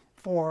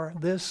for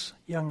this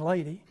young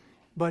lady,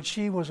 but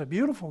she was a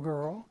beautiful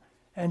girl,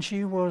 and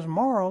she was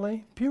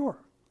morally pure.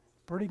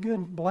 Pretty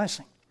good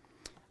blessing.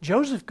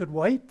 Joseph could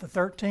wait the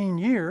 13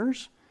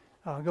 years,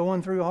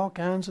 going through all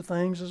kinds of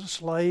things as a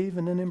slave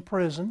and then in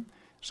prison,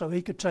 so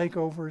he could take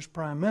over as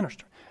prime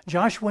minister.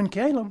 Joshua and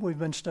Caleb, we've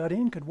been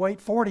studying, could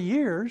wait 40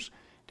 years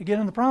to get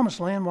in the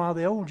promised land while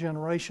the old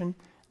generation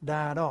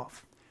died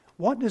off.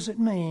 What does it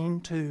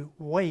mean to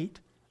wait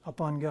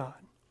upon God?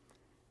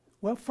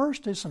 Well,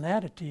 first, it's an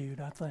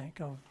attitude, I think,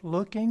 of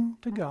looking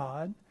to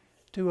God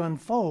to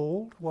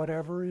unfold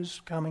whatever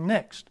is coming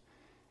next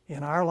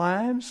in our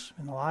lives,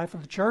 in the life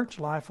of the church,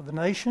 life of the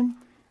nation,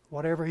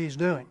 whatever He's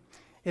doing.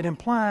 It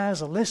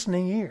implies a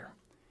listening ear.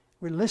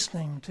 We're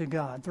listening to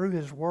God through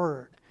His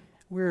Word.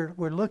 We're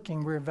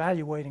looking, we're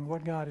evaluating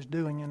what God is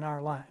doing in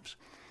our lives.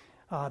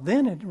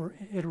 Then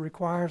it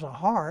requires a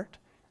heart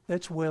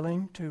that's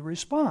willing to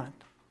respond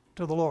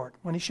to the Lord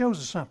when He shows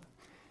us something.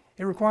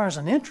 It requires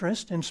an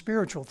interest in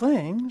spiritual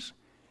things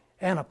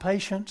and a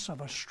patience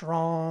of a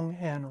strong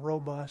and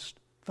robust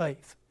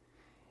faith.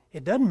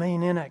 It doesn't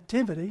mean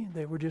inactivity,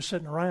 that we're just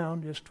sitting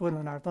around, just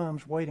twiddling our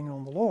thumbs, waiting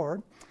on the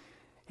Lord.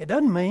 It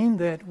doesn't mean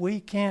that we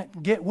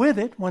can't get with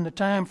it when the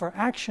time for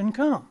action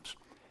comes.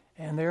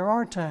 And there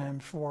are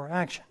times for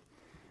action.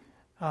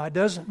 It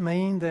doesn't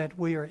mean that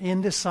we are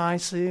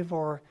indecisive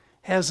or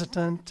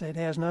hesitant. It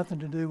has nothing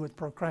to do with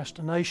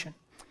procrastination.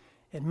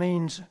 It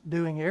means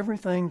doing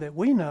everything that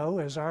we know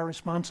is our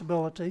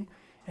responsibility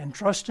and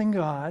trusting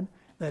God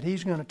that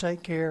He's going to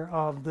take care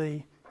of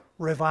the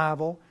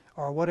revival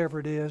or whatever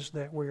it is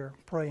that we're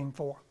praying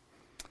for.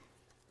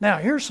 Now,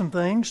 here's some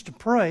things to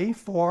pray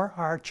for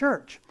our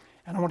church.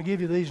 And I want to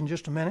give you these in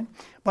just a minute.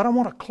 But I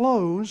want to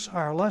close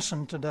our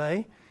lesson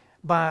today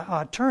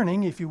by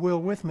turning, if you will,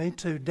 with me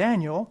to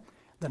Daniel,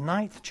 the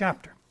 9th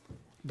chapter.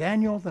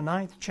 Daniel, the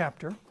 9th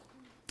chapter.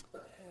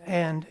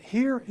 And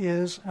here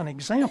is an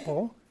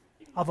example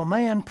of a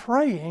man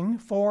praying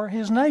for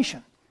his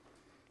nation.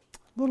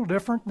 A little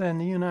different than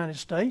the United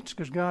States,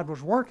 because God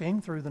was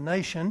working through the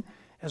nation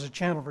as a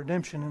channel of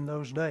redemption in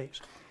those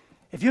days.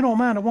 If you don't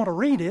mind, I want to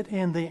read it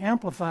in the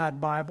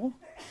Amplified Bible.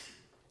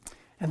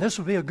 And this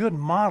would be a good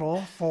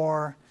model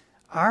for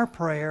our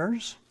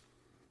prayers.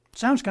 It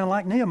sounds kind of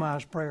like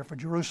Nehemiah's prayer for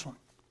Jerusalem.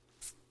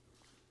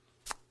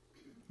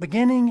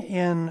 Beginning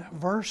in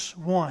verse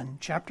 1,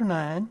 chapter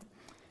 9,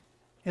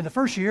 in the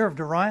first year of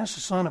Darius,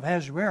 the son of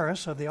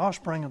Ahasuerus, of the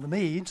offspring of the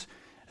Medes,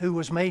 who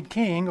was made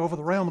king over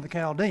the realm of the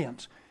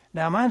Chaldeans.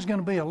 Now, mine's going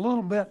to be a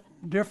little bit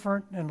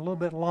different and a little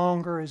bit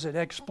longer as it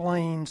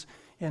explains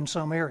in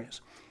some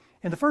areas.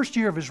 In the first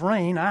year of his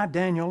reign, I,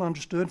 Daniel,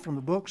 understood from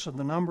the books of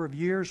the number of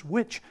years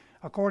which,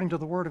 according to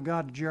the word of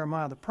God to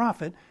Jeremiah the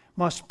prophet,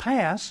 must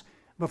pass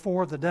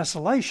before the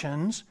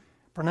desolations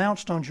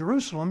pronounced on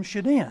Jerusalem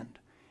should end.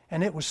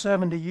 And it was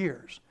 70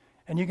 years.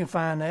 And you can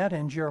find that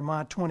in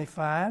Jeremiah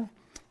 25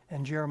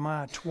 and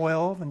Jeremiah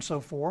 12 and so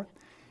forth.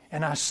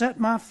 And I set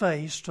my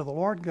face to the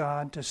Lord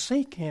God to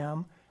seek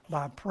Him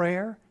by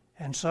prayer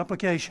and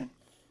supplication,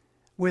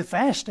 with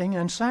fasting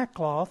and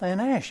sackcloth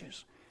and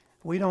ashes.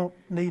 We don't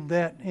need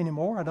that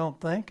anymore, I don't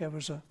think. It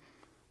was a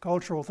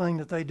cultural thing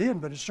that they did,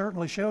 but it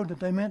certainly showed that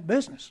they meant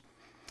business.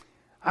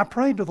 I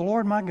prayed to the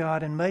Lord my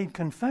God and made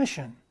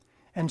confession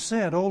and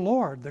said, O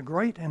Lord, the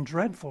great and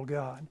dreadful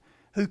God,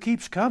 who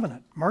keeps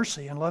covenant,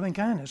 mercy, and loving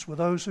kindness with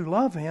those who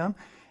love Him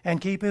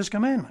and keep His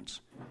commandments.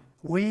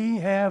 We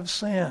have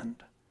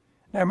sinned.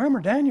 Now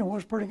remember, Daniel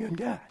was a pretty good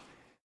guy,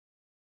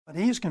 but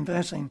he's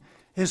confessing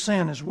his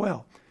sin as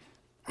well.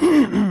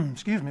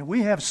 Excuse me.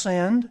 We have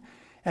sinned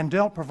and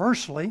dealt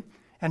perversely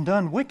and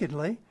done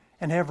wickedly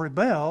and have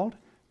rebelled,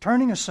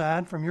 turning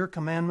aside from your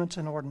commandments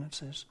and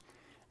ordinances.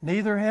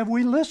 Neither have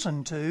we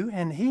listened to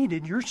and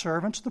heeded your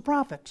servants the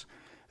prophets,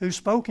 who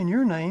spoke in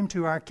your name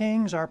to our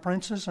kings, our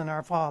princes, and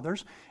our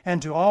fathers,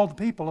 and to all the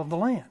people of the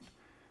land.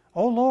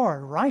 O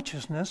Lord,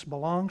 righteousness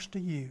belongs to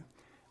you,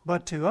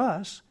 but to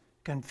us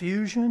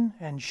confusion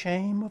and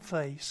shame of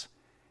face,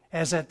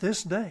 as at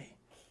this day,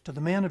 to the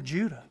men of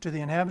Judah, to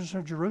the inhabitants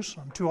of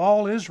Jerusalem, to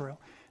all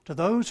Israel, to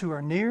those who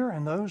are near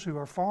and those who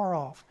are far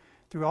off,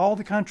 through all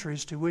the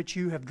countries to which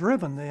you have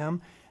driven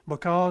them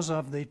because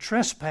of the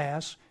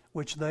trespass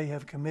which they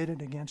have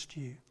committed against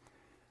you.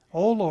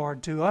 O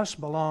Lord, to us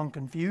belong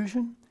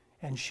confusion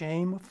and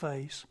shame of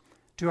face,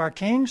 to our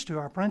kings, to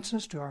our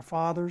princes, to our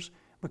fathers,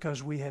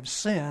 because we have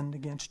sinned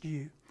against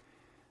you.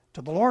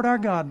 To the Lord our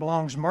God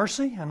belongs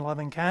mercy and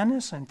loving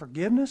kindness and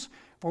forgiveness,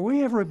 for we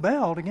have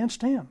rebelled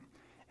against Him.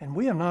 And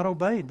we have not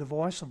obeyed the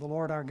voice of the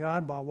Lord our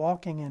God by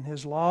walking in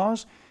His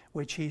laws,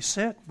 which He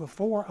set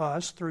before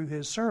us through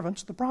His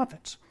servants the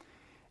prophets.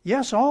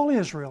 Yes, all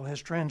Israel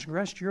has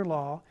transgressed your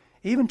law,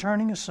 even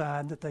turning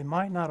aside that they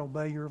might not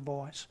obey your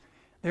voice.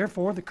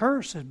 Therefore the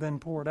curse has been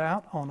poured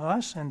out on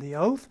us, and the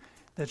oath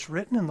that's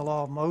written in the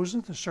law of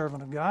Moses, the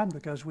servant of God,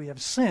 because we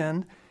have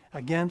sinned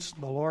against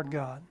the Lord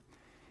God.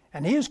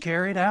 And He has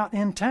carried out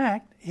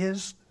intact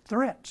His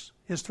threats,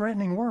 His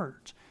threatening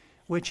words,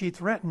 which He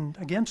threatened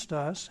against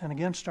us and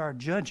against our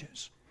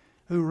judges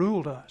who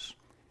ruled us.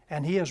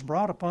 and he has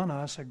brought upon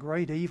us a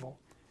great evil.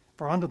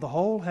 For under the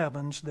whole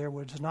heavens there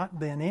was not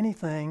been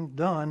anything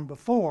done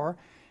before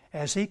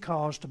as he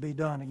caused to be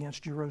done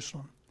against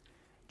Jerusalem.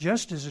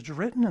 Just as it's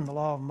written in the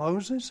law of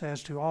Moses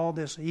as to all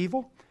this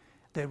evil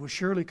that will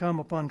surely come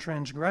upon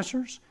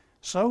transgressors,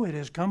 so it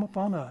has come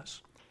upon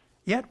us.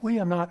 Yet we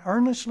have not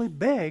earnestly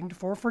begged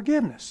for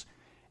forgiveness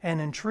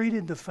and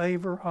entreated the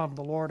favor of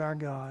the Lord our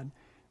God,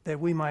 that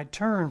we might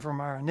turn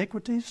from our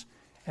iniquities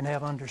and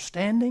have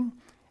understanding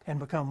and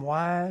become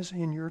wise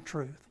in your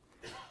truth.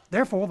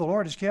 Therefore the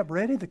Lord has kept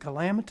ready the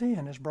calamity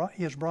and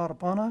he has brought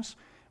upon us,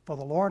 for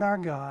the Lord our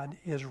God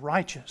is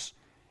righteous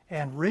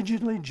and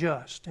rigidly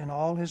just in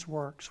all his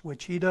works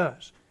which he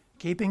does,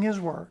 keeping his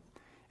word,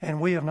 and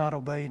we have not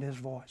obeyed his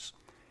voice.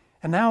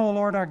 And now, O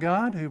Lord our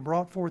God, who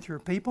brought forth your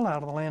people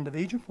out of the land of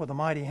Egypt with a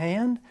mighty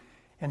hand,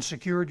 and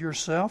secured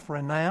yourself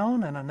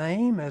renown and a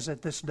name, as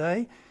at this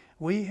day,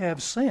 we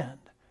have sinned,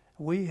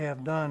 we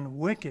have done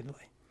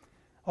wickedly.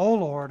 O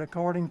Lord,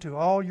 according to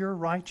all your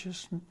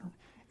rightness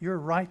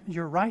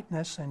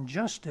and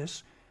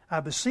justice, I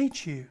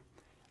beseech you,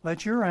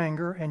 let your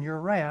anger and your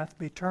wrath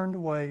be turned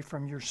away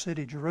from your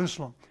city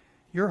Jerusalem,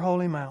 your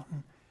holy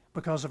mountain,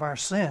 because of our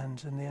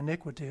sins and the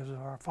iniquities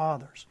of our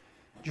fathers.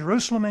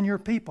 Jerusalem and your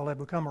people have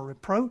become a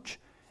reproach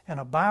and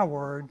a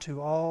byword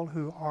to all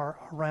who are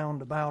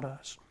around about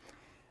us.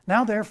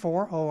 Now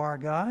therefore, O our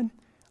God,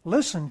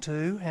 listen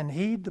to and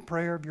heed the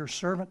prayer of your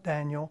servant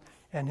Daniel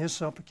and his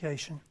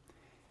supplication.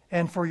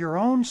 And for your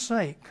own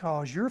sake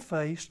cause your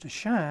face to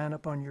shine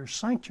upon your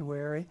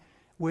sanctuary,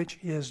 which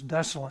is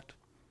desolate.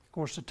 Of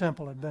course, the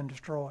temple had been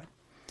destroyed.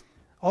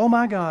 O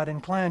my God,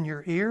 incline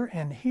your ear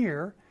and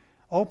hear.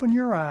 Open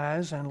your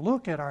eyes and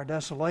look at our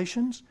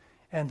desolations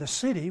and the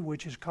city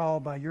which is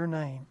called by your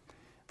name.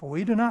 For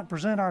we do not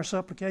present our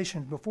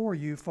supplications before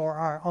you for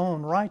our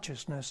own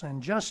righteousness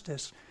and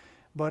justice,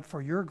 but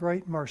for your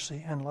great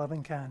mercy and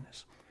loving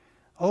kindness.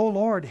 O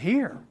Lord,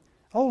 hear.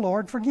 O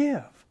Lord,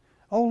 forgive.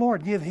 O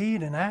Lord, give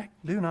heed and act.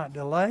 Do not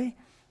delay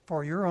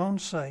for your own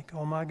sake,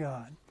 O my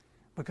God,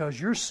 because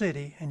your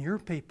city and your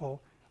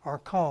people are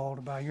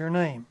called by your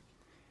name.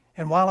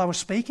 And while I was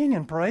speaking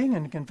and praying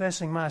and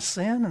confessing my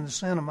sin and the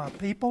sin of my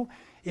people,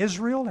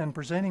 Israel, and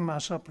presenting my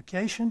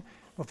supplication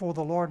before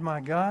the Lord my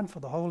God for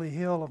the holy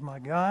hill of my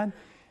God,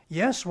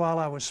 yes, while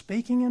I was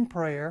speaking in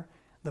prayer,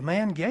 the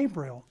man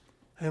Gabriel,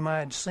 whom I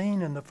had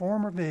seen in the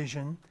former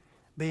vision,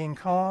 being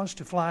caused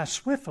to fly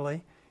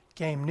swiftly,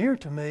 came near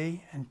to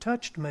me and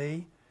touched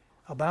me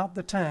about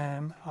the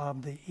time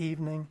of the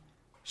evening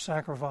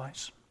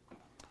sacrifice.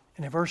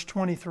 And in verse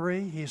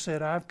 23, he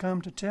said, I've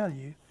come to tell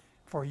you,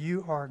 for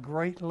you are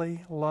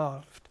greatly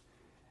loved.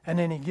 And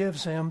then he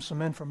gives him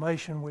some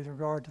information with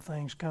regard to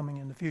things coming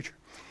in the future.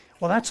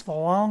 Well, that's the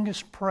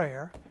longest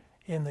prayer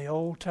in the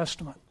Old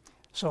Testament.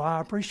 So I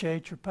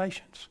appreciate your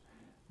patience.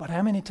 But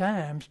how many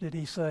times did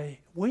he say,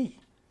 we,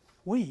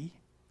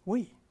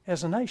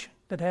 as a nation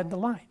that had the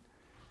light?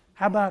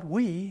 How about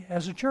we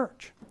as a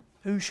church,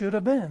 who should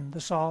have been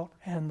the salt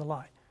and the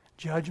light?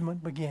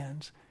 Judgment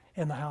begins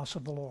in the house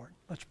of the Lord.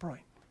 Let's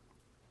pray.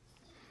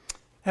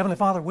 Heavenly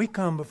Father, we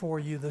come before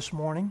you this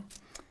morning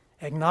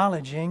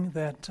acknowledging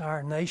that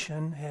our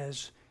nation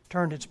has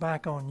turned its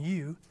back on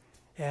you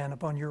and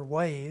upon your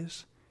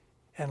ways.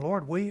 And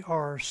Lord, we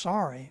are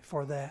sorry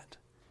for that.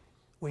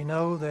 We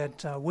know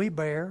that we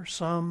bear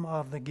some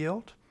of the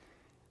guilt.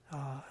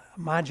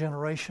 My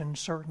generation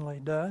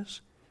certainly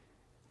does,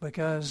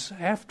 because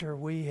after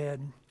we had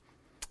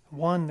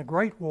won the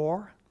Great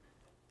War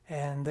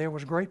and there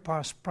was great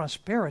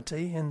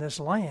prosperity in this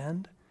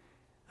land,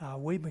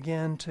 we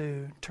began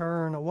to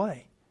turn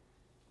away,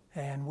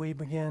 and we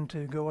began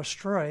to go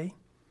astray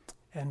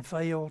and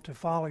fail to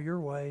follow your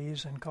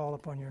ways and call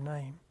upon your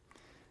name.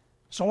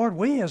 So, Lord,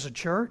 we as a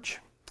church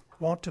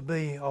want to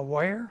be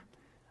aware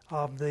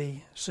of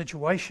the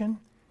situation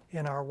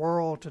in our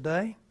world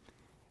today.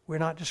 We're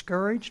not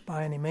discouraged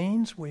by any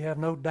means. We have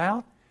no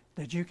doubt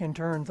that you can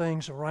turn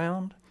things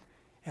around.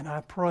 And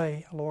I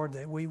pray, Lord,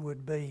 that we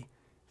would be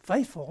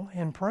faithful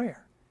in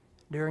prayer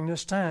during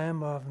this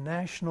time of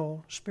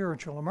national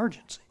spiritual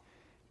emergency.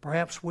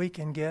 Perhaps we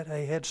can get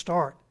a head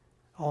start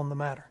on the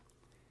matter.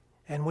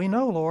 And we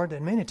know, Lord,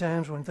 that many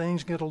times when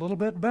things get a little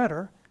bit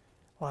better,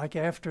 like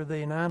after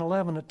the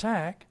 9/11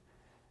 attack,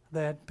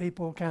 that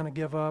people kind of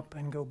give up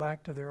and go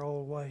back to their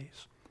old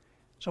ways.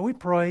 So we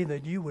pray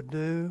that you would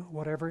do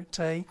whatever it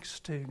takes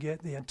to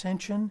get the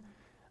attention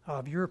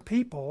of your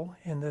people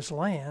in this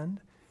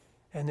land,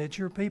 and that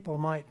your people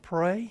might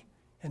pray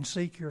and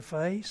seek your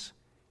face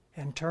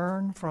and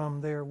turn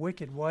from their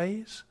wicked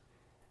ways.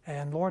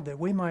 And Lord, that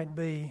we might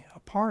be a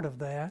part of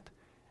that,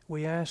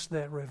 we ask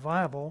that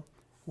revival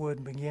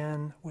would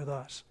begin with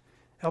us.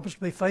 Help us to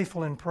be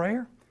faithful in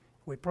prayer.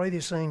 We pray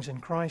these things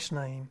in Christ's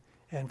name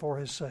and for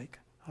his sake.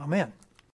 Amen.